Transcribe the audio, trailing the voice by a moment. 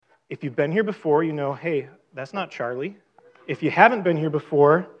If you've been here before, you know, hey, that's not Charlie. If you haven't been here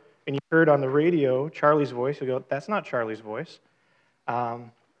before and you heard on the radio Charlie's voice, you go, that's not Charlie's voice.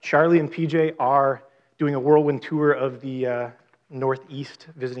 Charlie and PJ are doing a whirlwind tour of the Northeast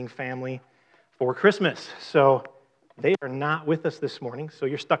visiting family for Christmas. So they are not with us this morning, so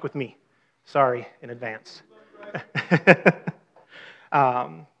you're stuck with me. Sorry in advance.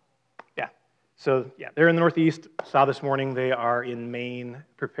 They're in the Northeast. Saw this morning they are in Maine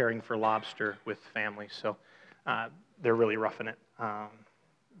preparing for lobster with family, so they're really roughing it.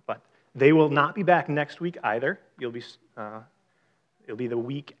 But they will not be back next week either. It'll be the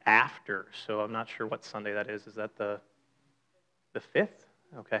week after, so I'm not sure what Sunday that is. Is that the 5th?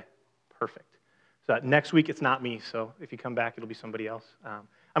 Okay, perfect. So next week it's not me, so if you come back, it'll be somebody else.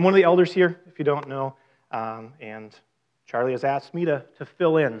 I'm one of the elders here, if you don't know, and Charlie has asked me to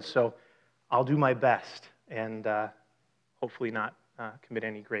fill in, so I'll do my best and hopefully not commit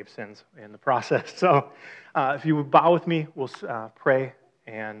any grave sins in the process. So if you would bow with me, we'll pray,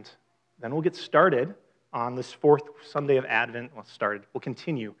 and then we'll get started on this fourth Sunday of Advent. We'll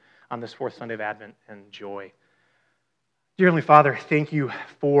continue on this fourth Sunday of Advent and joy. Dear Heavenly Father, thank you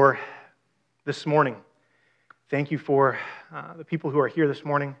for this morning. Thank you for the people who are here this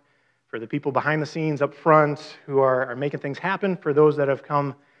morning, for the people behind the scenes up front who are making things happen, for those that have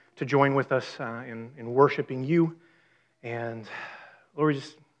come to join with us in worshiping you. And Lord,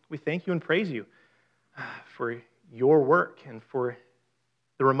 we thank you and praise you for your work and for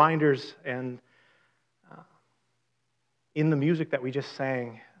the reminders and in the music that we just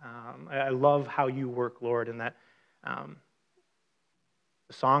sang. I love how you work, Lord, and that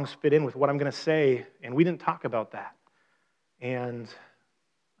the songs fit in with what I'm going to say, and we didn't talk about that. And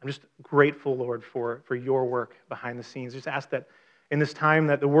I'm just grateful, Lord, for your work behind the scenes. Just ask that in this time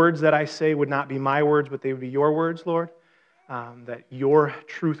that the words that I say would not be my words, but they would be your words, Lord, that your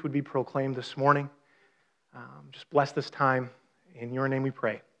truth would be proclaimed this morning. Just bless this time. In your name we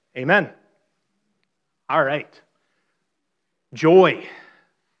pray. Amen. All right. Joy.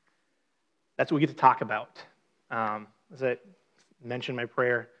 That's what we get to talk about. As I mentioned in my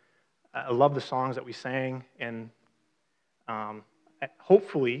prayer, I love the songs that we sang, and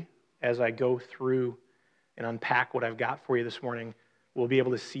hopefully, as I go through and unpack what I've got for you this morning, we'll be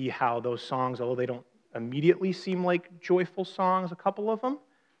able to see how those songs, although they don't immediately seem like joyful songs, a couple of them,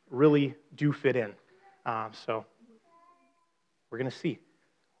 really do fit in. So we're going to see.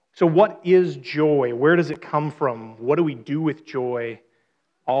 So what is joy? Where does it come from? What do we do with joy?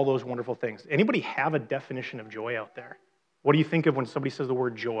 All those wonderful things. Anybody have a definition of joy out there? What do you think of when somebody says the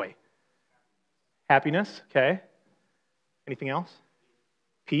word joy? Happiness, okay. Anything else?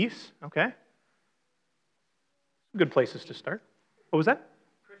 Peace, okay. Good places to start. What was that?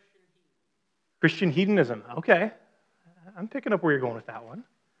 Christian hedonism, okay. I'm picking up where you're going with that one.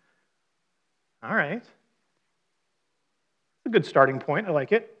 All right. A good starting point, I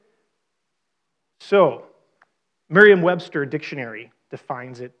like it. So, Merriam-Webster dictionary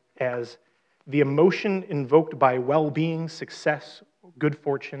defines it as the emotion invoked by well-being, success, good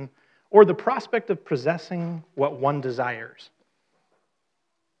fortune, or the prospect of possessing what one desires.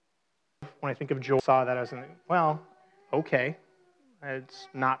 When I think of joy, I saw that, I was like, well, okay. It's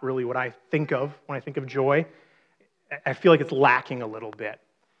not really what I think of when I think of joy. I feel like it's lacking a little bit.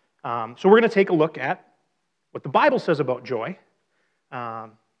 So we're going to take a look at what the Bible says about joy. When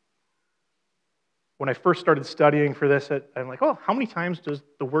I first started studying for this, I'm like, oh, how many times does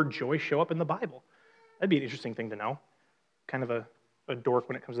the word joy show up in the Bible? That'd be an interesting thing to know. Kind of a dork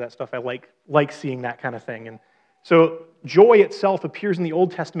when it comes to that stuff. I like seeing that kind of thing. And so joy itself appears in the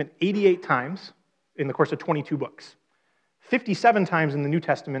Old Testament 88 times in the course of 22 books. 57 times in the New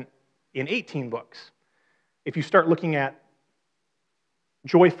Testament in 18 books. If you start looking at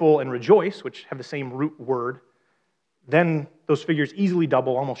joyful and rejoice, which have the same root word, then those figures easily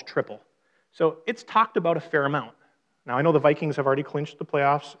double, almost triple. So it's talked about a fair amount. Now, I know the Vikings have already clinched the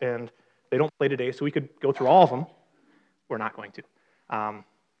playoffs, and they don't play today, so we could go through all of them. We're not going to.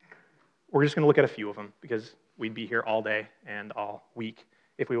 We're just going to look at a few of them, because we'd be here all day and all week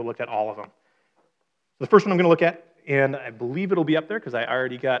if we looked at all of them. The first one I'm going to look at, and I believe it'll be up there, because I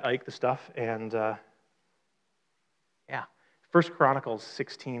already got Ike the stuff, and 1 Chronicles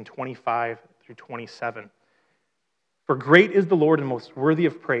 16, 25 through 27. For great is the Lord and most worthy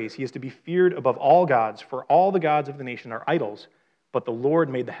of praise. He is to be feared above all gods, for all the gods of the nation are idols, but the Lord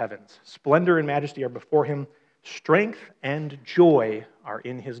made the heavens. Splendor and majesty are before him. Strength and joy are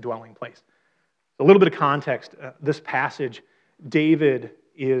in his dwelling place. A little bit of context. This passage, David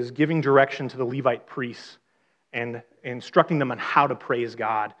is giving direction to the Levite priests and instructing them on how to praise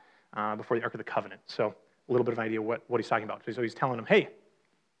God before the Ark of the Covenant. So a little bit of an idea what he's talking about. So he's telling them, hey,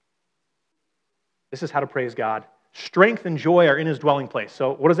 This is how to praise God. Strength and joy are in his dwelling place.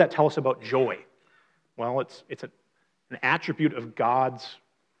 So what does that tell us about joy? Well, it's an attribute of God's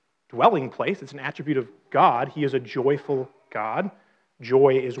dwelling place. It's an attribute of God. He is a joyful God.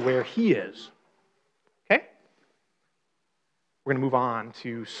 Joy is where he is. Okay? We're going to move on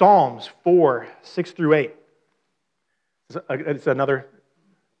to Psalms 4, 6 through 8. It's another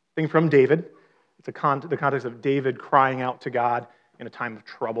thing from David. It's the context of David crying out to God in a time of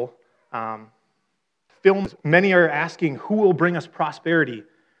trouble. Many are asking, who will bring us prosperity?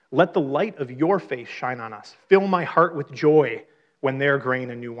 Let the light of your face shine on us. Fill my heart with joy when their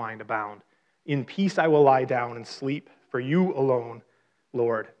grain and new wine abound. In peace I will lie down and sleep, for you alone,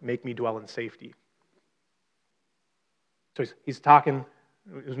 Lord, make me dwell in safety. So he's talking,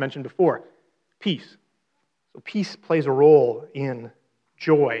 it was mentioned before, peace. So peace plays a role in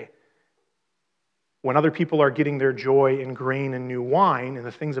joy. When other people are getting their joy in grain and new wine and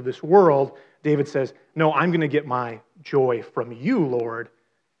the things of this world, David says, no, I'm going to get my joy from you, Lord,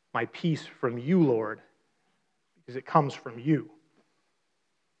 my peace from you, Lord, because it comes from you.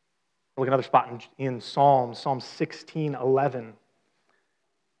 Look at another spot in Psalm 16:11.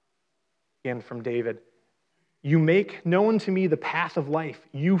 Again from David. You make known to me the path of life.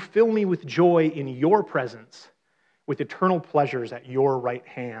 You fill me with joy in your presence, with eternal pleasures at your right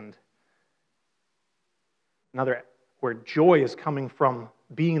hand. Another where joy is coming from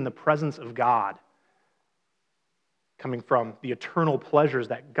being in the presence of God, coming from the eternal pleasures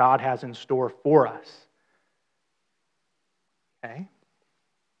that God has in store for us. Okay?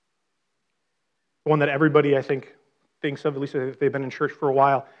 One that everybody, I think, thinks of, at least if they've been in church for a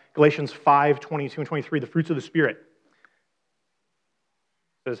while, Galatians 5, 22 and 23, the fruits of the Spirit.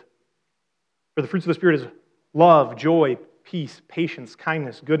 It says, for the fruits of the Spirit is love, joy, peace, patience,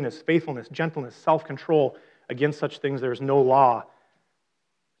 kindness, goodness, faithfulness, gentleness, self-control. Against such things there is no law.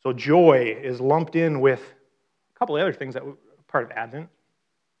 So joy is lumped in with a couple of other things that were part of Advent.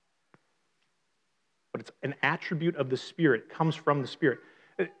 But it's an attribute of the Spirit, comes from the Spirit.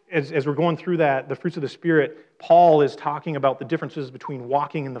 As we're going through that, the fruits of the Spirit, Paul is talking about the differences between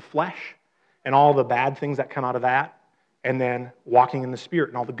walking in the flesh and all the bad things that come out of that, and then walking in the Spirit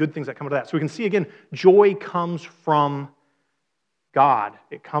and all the good things that come out of that. So we can see again, joy comes from God.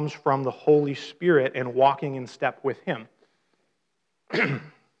 It comes from the Holy Spirit and walking in step with Him. Excuse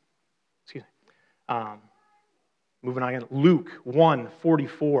me. Moving on again, Luke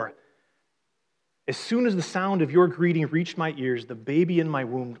 1:44. As soon as the sound of your greeting reached my ears, the baby in my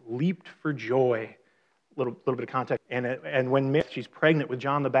womb leaped for joy. A little bit of context. And when she's pregnant with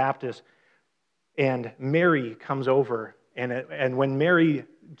John the Baptist, and Mary comes over, and when Mary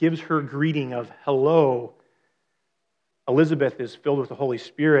gives her greeting of hello, Elizabeth is filled with the Holy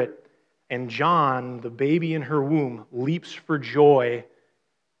Spirit, and John, the baby in her womb, leaps for joy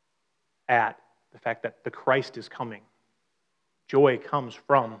at the fact that the Christ is coming. Joy comes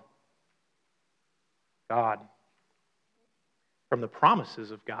from God, from the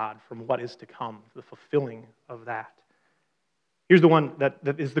promises of God, from what is to come, the fulfilling of that. Here's the one that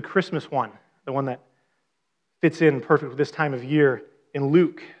is the Christmas one, the one that fits in perfect with this time of year. In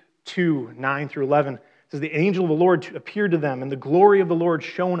Luke 2, 9 through 11, it says, the angel of the Lord appeared to them, and the glory of the Lord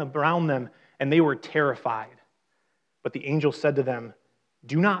shone around them, and they were terrified. But the angel said to them,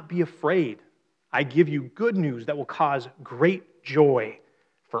 do not be afraid. I give you good news that will cause great joy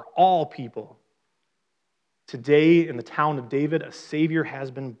for all people. Today, in the town of David, a Savior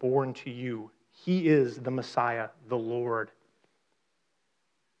has been born to you. He is the Messiah, the Lord.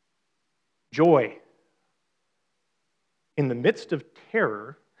 Joy. In the midst of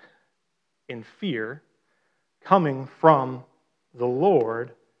terror and fear, coming from the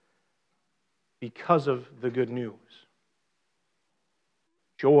Lord because of the good news.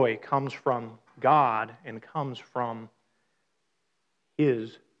 Joy comes from God and comes from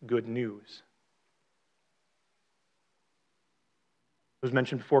His good news. It was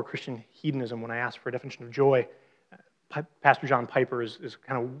mentioned before, Christian hedonism, when I asked for a definition of joy. Pastor John Piper is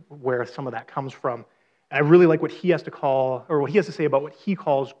kind of where some of that comes from. And I really like what he has to call, or what he has to say about what he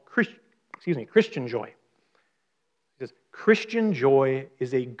calls Christian joy. He says, Christian joy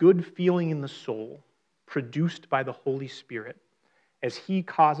is a good feeling in the soul produced by the Holy Spirit as He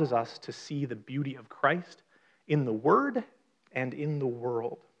causes us to see the beauty of Christ in the Word and in the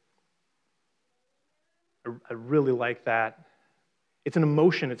world. I really like that. It's an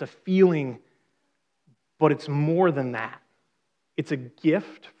emotion, it's a feeling, but it's more than that. It's a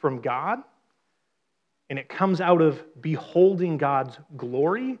gift from God, and it comes out of beholding God's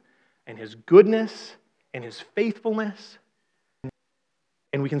glory and His goodness and His faithfulness.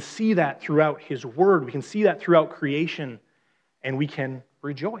 And we can see that throughout His Word. We can see that throughout creation, and we can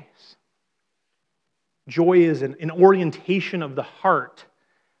rejoice. Joy is an orientation of the heart,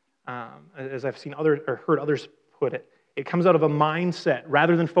 as I've seen heard others put it. It comes out of a mindset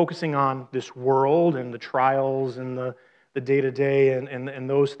rather than focusing on this world and the trials and the day-to-day and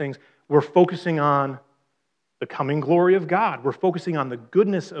those things. We're focusing on the coming glory of God. We're focusing on the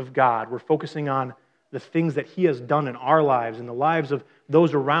goodness of God. We're focusing on the things that He has done in our lives and the lives of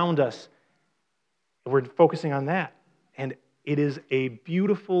those around us. We're focusing on that. And it is a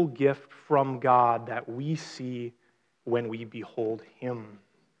beautiful gift from God that we see when we behold Him.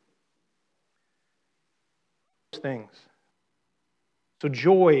 Things. So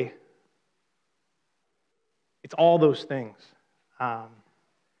joy, it's all those things.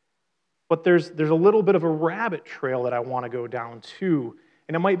 But there's a little bit of a rabbit trail that I want to go down too.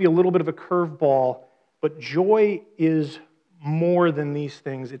 And it might be a little bit of a curveball, but joy is more than these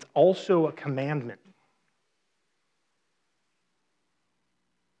things. It's also a commandment.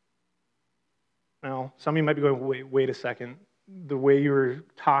 Now, some of you might be going, wait a second. The way you were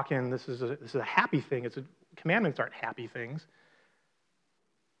talking, this is a happy thing. Commandments aren't happy things.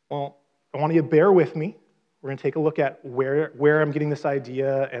 Well, I want you to bear with me. We're going to take a look at where I'm getting this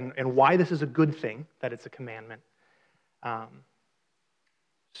idea and why this is a good thing, that it's a commandment. And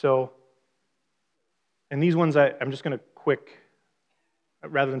these ones I'm just going to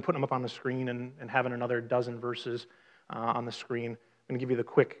rather than putting them up on the screen and having another dozen verses on the screen, I'm going to give you the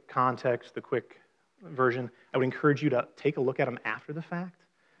quick context, the quick version. I would encourage you to take a look at them after the fact.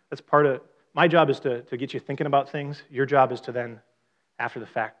 That's part of my job, is to get you thinking about things. Your job is to then, after the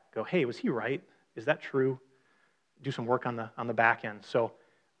fact, go, hey, was he right? Is that true? Do some work on the back end. So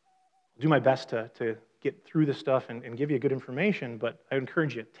I'll do my best to get through this stuff and give you good information, but I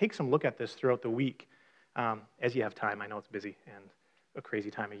encourage you, take some look at this throughout the week as you have time. I know it's busy and a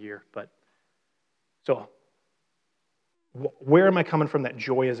crazy time of year, but so where am I coming from that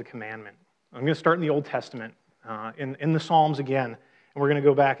joy is a commandment? I'm going to start in the Old Testament, in the Psalms again, and we're going to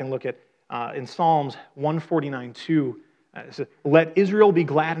go back and look at in Psalms 149:2. It says, "Let Israel be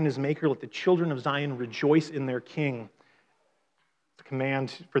glad in his maker, let the children of Zion rejoice in their king." It's a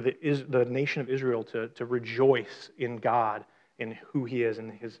command for the nation of Israel to rejoice in God, in who He is,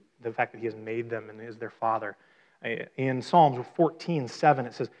 and the fact that He has made them and is their Father. In Psalms 14:7,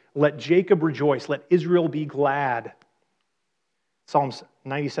 it says, "Let Jacob rejoice, let Israel be glad." Psalms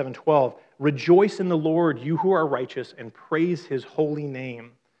 97:12, "Rejoice in the Lord, you who are righteous, and praise His holy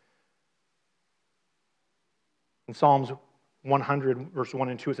name." In Psalms 100, verse 1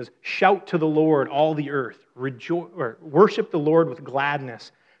 and 2, it says, "Shout to the Lord, all the earth. Worship the Lord with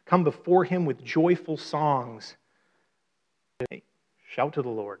gladness. Come before Him with joyful songs." Shout to the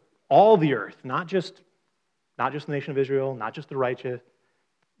Lord. All the earth, not just the nation of Israel, not just the righteous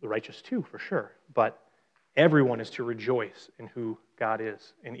too, for sure, but everyone is to rejoice in who God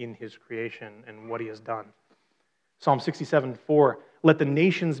is and in His creation and what He has done. Psalm 67:4, "Let the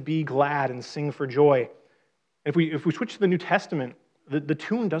nations be glad and sing for joy." If we switch to the New Testament, the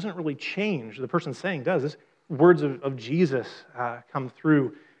tune doesn't really change. The person saying does. This words of Jesus come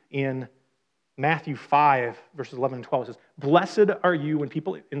through in Matthew 5, verses 11 and 12. It says, "Blessed are you when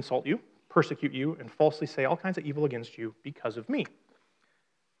people insult you, persecute you, and falsely say all kinds of evil against you because of me."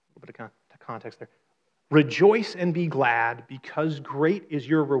 A little bit of context there. "Rejoice and be glad, because great is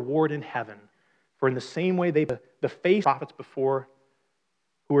your reward in heaven. For in the same way the prophets before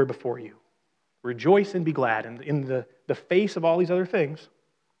who were before you." Rejoice and be glad. And in the face of all these other things,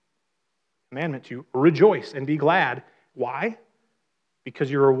 commandment to rejoice and be glad. Why? Because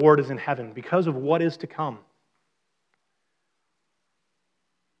your reward is in heaven, because of what is to come.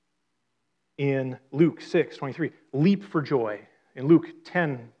 In Luke 6:23, "Leap for joy." In Luke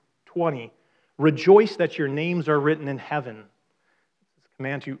 10:20, "Rejoice that your names are written in heaven." It's a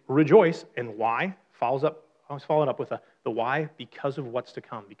command to rejoice. And why? I was followed up with the why, because of what's to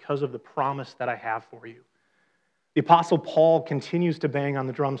come, because of the promise that I have for you. The Apostle Paul continues to bang on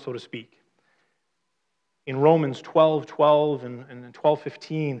the drum, so to speak. In Romans 12:12 and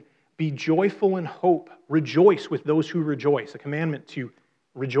 12:15, "Be joyful in hope, rejoice with those who rejoice." A commandment to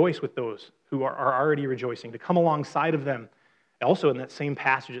rejoice with those who are already rejoicing, to come alongside of them. Also in that same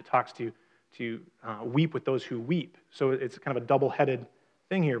passage, it talks to weep with those who weep. So it's kind of a double-headed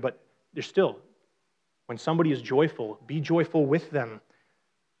thing here, but there's still, when somebody is joyful, be joyful with them.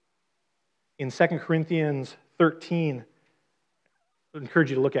 In 2 Corinthians 13, I encourage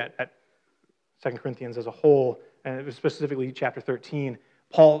you to look at 2 Corinthians as a whole, and specifically chapter 13.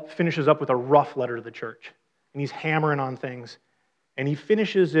 Paul finishes up with a rough letter to the church, and he's hammering on things. And he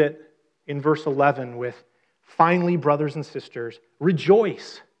finishes it in verse 11 with, "Finally, brothers and sisters,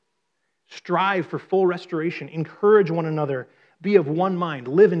 rejoice. Strive for full restoration. Encourage one another. Be of one mind.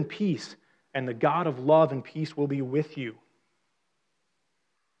 Live in peace. and the God of love and peace will be with you.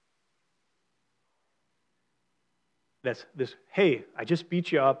 That's this, hey, I just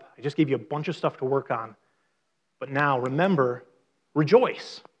beat you up. I just gave you a bunch of stuff to work on. But now, remember,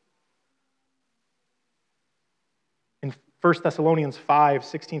 rejoice. In 1 Thessalonians 5,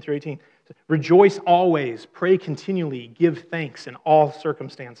 16 through 18, rejoice always, pray continually, give thanks in all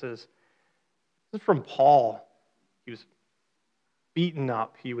circumstances. This is from Paul. He was beaten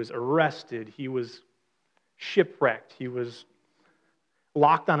up. He was arrested. He was shipwrecked. He was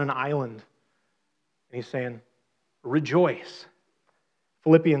locked on an island. And he's saying, rejoice.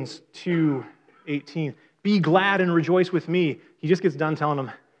 Philippians 2:18. Be glad and rejoice with me. He just gets done telling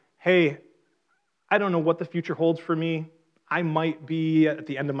them, hey, I don't know what the future holds for me. I might be at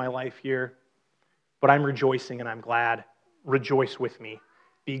the end of my life here, but I'm rejoicing and I'm glad. Rejoice with me.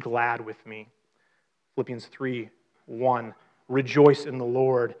 Be glad with me. Philippians 3:1. Rejoice in the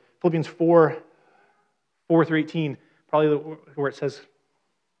Lord. Philippians 4 through 18, probably where it says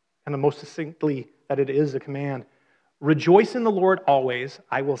kind of most succinctly that it is a command. Rejoice in the Lord always.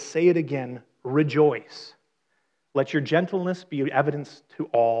 I will say it again, rejoice. Let your gentleness be evidence to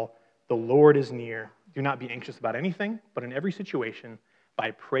all. The Lord is near. Do not be anxious about anything, but in every situation,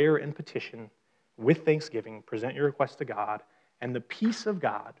 by prayer and petition, with thanksgiving, present your requests to God, and the peace of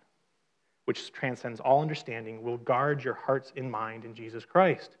God, which transcends all understanding, will guard your hearts and mind in Jesus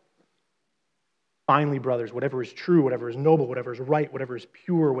Christ. Finally, brothers, whatever is true, whatever is noble, whatever is right, whatever is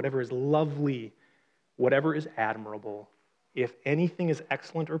pure, whatever is lovely, whatever is admirable, if anything is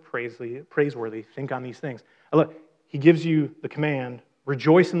excellent or praiseworthy, think on these things. Now look, he gives you the command,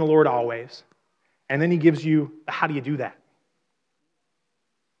 rejoice in the Lord always, and then he gives you, how do you do that?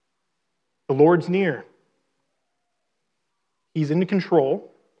 The Lord's near. He's in control.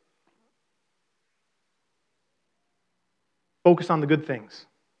 Focus on the good things,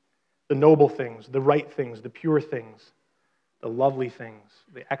 the noble things, the right things, the pure things, the lovely things,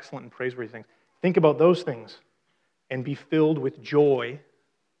 the excellent and praiseworthy things. Think about those things and be filled with joy.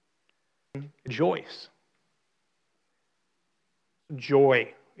 Rejoice.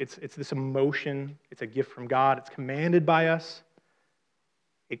 Joy. It's this emotion. It's a gift from God. It's commanded by us.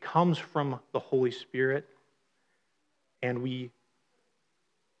 It comes from the Holy Spirit. And we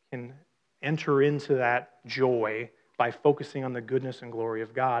can enter into that joy by focusing on the goodness and glory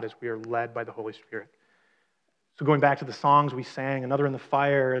of God as we are led by the Holy Spirit. So going back to the songs we sang, Another in the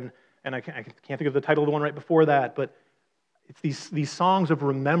Fire, and I can't think of the title of the one right before that, but it's these songs of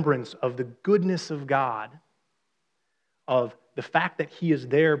remembrance of the goodness of God, of the fact that He is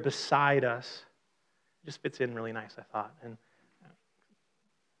there beside us. It just fits in really nice, I thought. And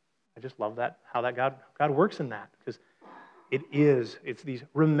I just love that, how that God works in that, because it's these,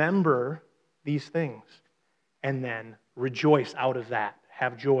 remember these things, and then rejoice out of that,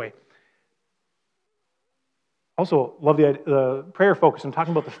 have joy. Also, love the prayer focus. I'm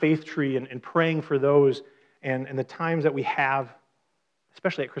talking about the faith tree and praying for those and the times that we have,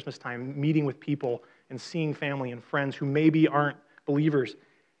 especially at Christmas time, meeting with people and seeing family and friends who maybe aren't believers.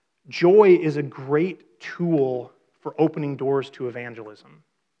 Joy is a great tool for opening doors to evangelism.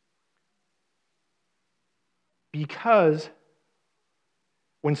 Because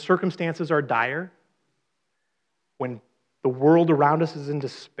when circumstances are dire, when the world around us is in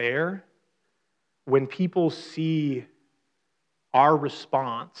despair, when people see our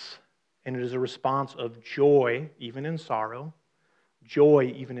response, and it is a response of joy, even in sorrow,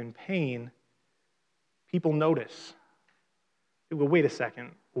 joy, even in pain, people notice. They go, wait a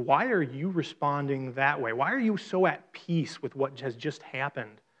second, why are you responding that way? Why are you so at peace with what has just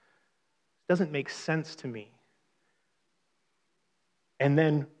happened? It doesn't make sense to me. And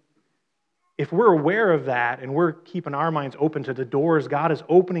then, if we're aware of that and we're keeping our minds open to the doors God is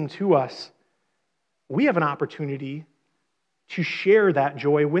opening to us, we have an opportunity to share that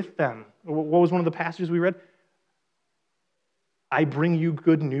joy with them. What was one of the passages we read? I bring you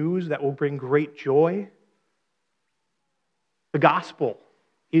good news that will bring great joy. The gospel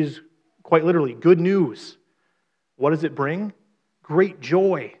is quite literally good news. What does it bring? Great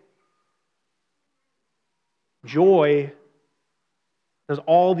joy. Joy does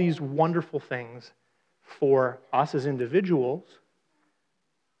all these wonderful things for us as individuals,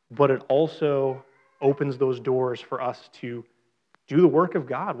 but it also opens those doors for us to do the work of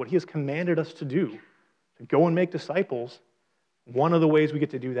God, what He has commanded us to do, to go and make disciples. One of the ways we get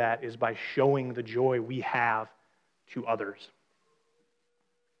to do that is by showing the joy we have to others.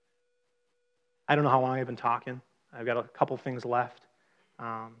 I don't know how long I've been talking. I've got a couple things left,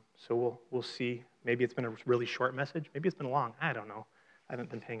 so we'll see. Maybe it's been a really short message. Maybe it's been long. I don't know. I haven't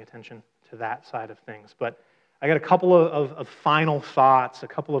been paying attention to that side of things. But I got a couple of final thoughts, a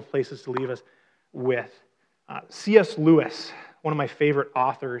couple of places to leave us with. C.S. Lewis, one of my favorite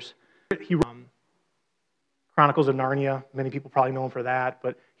authors, he Chronicles of Narnia. Many people probably know him for that,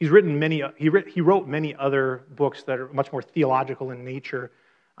 but he wrote many other books that are much more theological in nature.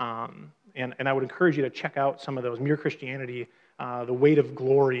 And I would encourage you to check out some of those. Mere Christianity, The Weight of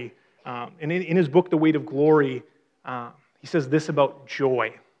Glory. And in his book, The Weight of Glory, he says this about joy.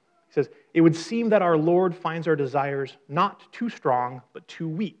 He says, "It would seem that our Lord finds our desires not too strong, but too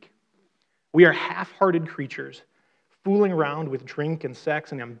weak. We are half-hearted creatures, fooling around with drink and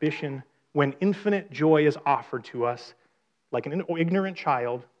sex and ambition when infinite joy is offered to us, like an ignorant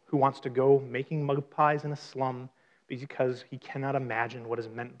child who wants to go making mud pies in a slum because he cannot imagine what is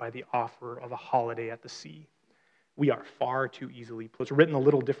meant by the offer of a holiday at the sea. We are far too easily." It's written a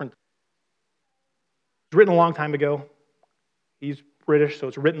little different. It's written a long time ago. He's British, so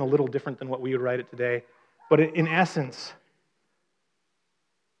it's written a little different than what we would write it today. But in essence,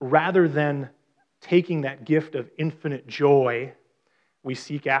 rather than taking that gift of infinite joy, we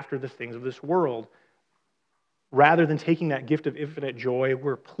seek after the things of this world. Rather than taking that gift of infinite joy,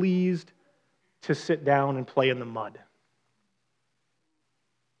 we're pleased to sit down and play in the mud.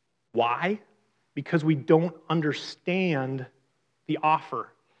 Why? Because we don't understand the offer.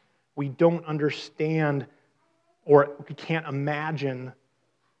 We don't understand, or we can't imagine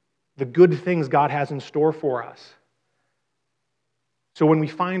the good things God has in store for us. So when we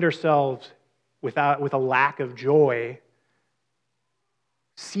find ourselves with a lack of joy,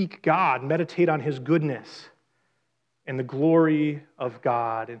 seek God, meditate on His goodness and the glory of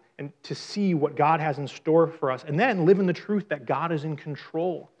God, and to see what God has in store for us, and then live in the truth that God is in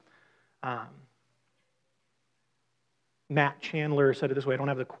control. Matt Chandler said it this way, I don't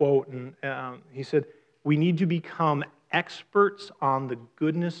have the quote, and he said, "We need to become experts on the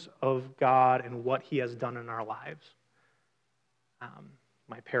goodness of God and what He has done in our lives."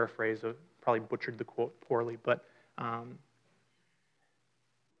 My paraphrase, I probably butchered the quote poorly, but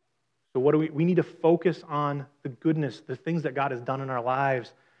so what do we need to focus on the goodness, the things that God has done in our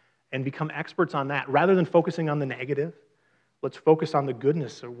lives, and become experts on that. Rather than focusing on the negative, let's focus on the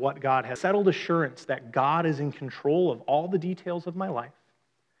goodness of what God has. Settled assurance that God is in control of all the details of my life.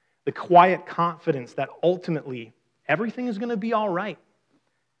 The quiet confidence that ultimately everything is going to be all right.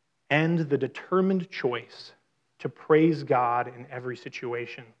 And the determined choice to praise God in every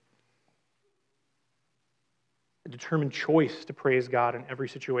situation. A determined choice to praise God in every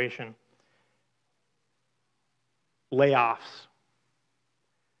situation. Layoffs,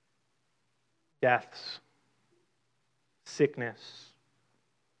 deaths, sickness,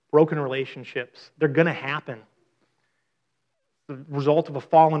 broken relationships, they're going to happen. The result of a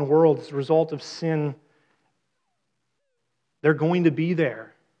fallen world, it's the result of sin. They're going to be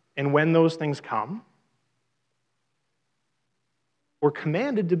there. And when those things come, we're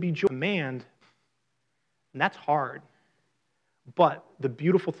commanded to be joyful. Command, and that's hard. But the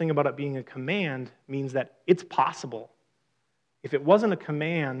beautiful thing about it being a command means that it's possible. If it wasn't a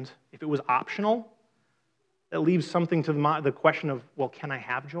command, if it was optional, that leaves something to the question of, well, can I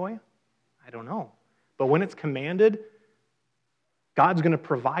have joy? I don't know. But when it's commanded, God's going to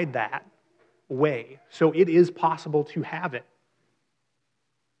provide that way. So it is possible to have it.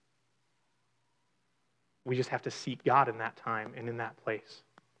 We just have to seek God in that time and in that place.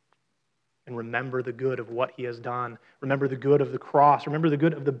 And remember the good of what He has done. Remember the good of the cross. Remember the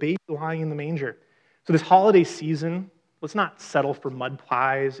good of the baby lying in the manger. So this holiday season, let's not settle for mud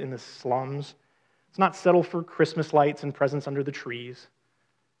pies in the slums. Let's not settle for Christmas lights and presents under the trees.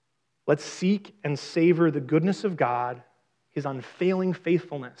 Let's seek and savor the goodness of God, His unfailing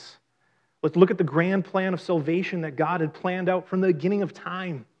faithfulness. Let's look at the grand plan of salvation that God had planned out from the beginning of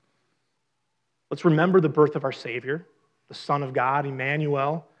time. Let's remember the birth of our Savior, the Son of God,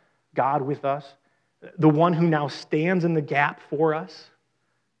 Emmanuel, God with us, the one who now stands in the gap for us,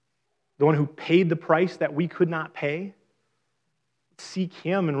 the one who paid the price that we could not pay. Seek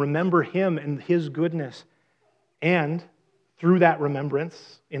Him and remember Him and His goodness. And through that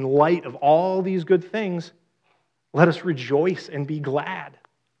remembrance, in light of all these good things, let us rejoice and be glad.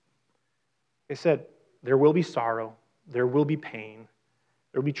 Like I said, there will be sorrow, there will be pain,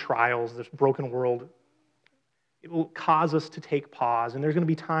 there will be trials, this broken world. It will cause us to take pause, and there's going to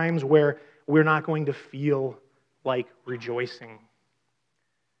be times where we're not going to feel like rejoicing.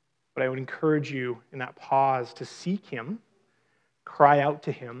 But I would encourage you in that pause to seek Him, cry out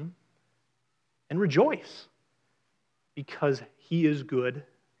to Him, and rejoice, because He is good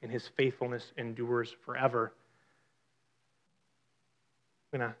and His faithfulness endures forever.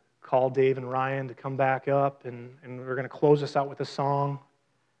 I'm going to call Dave and Ryan to come back up, and we're going to close this out with a song.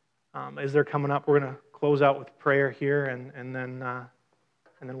 As they're coming up, we're going to close out with prayer here, and then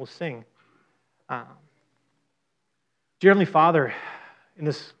we'll sing. Dear Heavenly Father, in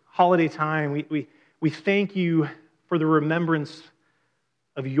this holiday time, we thank you for the remembrance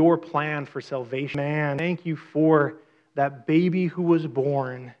of your plan for salvation. Man, thank you for that baby who was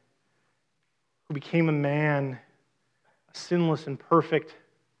born, who became a man, a sinless and perfect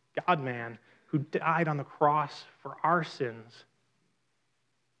God-man, who died on the cross for our sins,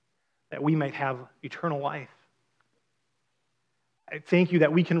 that we might have eternal life. I thank you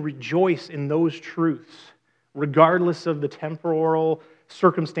that we can rejoice in those truths, regardless of the temporal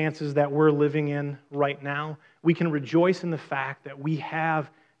circumstances that we're living in right now. We can rejoice in the fact that we have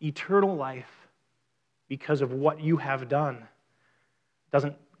eternal life because of what you have done. It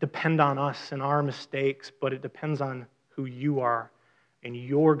doesn't depend on us and our mistakes, but it depends on who you are and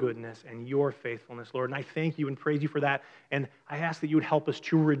your goodness and your faithfulness, Lord. And I thank you and praise you for that. And I ask that you would help us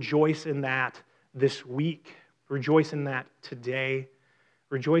to rejoice in that this week. Rejoice in that today.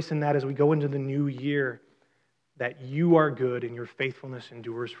 Rejoice in that as we go into the new year, that you are good and your faithfulness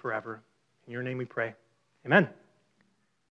endures forever. In your name we pray. Amen.